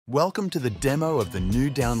Welcome to the demo of the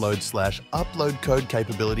new download/upload code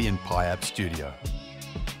capability in PyApp Studio.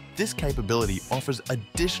 This capability offers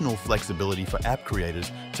additional flexibility for app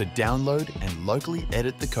creators to download and locally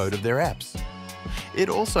edit the code of their apps. It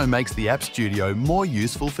also makes the App Studio more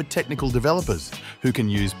useful for technical developers who can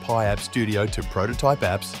use PyApp Studio to prototype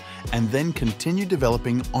apps and then continue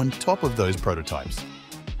developing on top of those prototypes.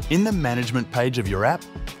 In the management page of your app,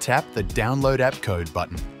 tap the Download App Code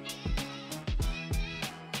button.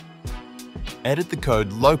 Edit the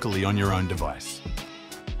code locally on your own device.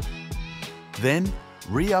 Then,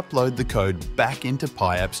 re-upload the code back into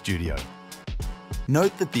PyApp Studio.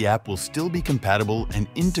 Note that the app will still be compatible and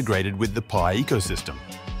integrated with the Pi ecosystem.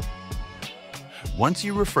 Once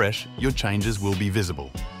you refresh, your changes will be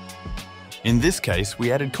visible. In this case,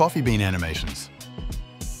 we added coffee bean animations.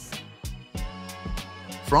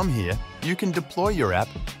 From here, you can deploy your app,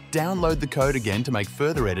 download the code again to make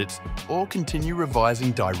further edits, or continue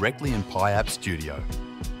revising directly in PyApp Studio.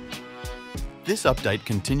 This update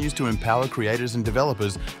continues to empower creators and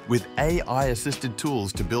developers with AI-assisted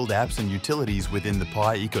tools to build apps and utilities within the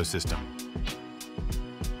Pi ecosystem.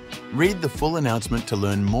 Read the full announcement to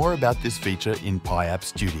learn more about this feature in PyApp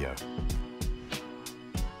Studio.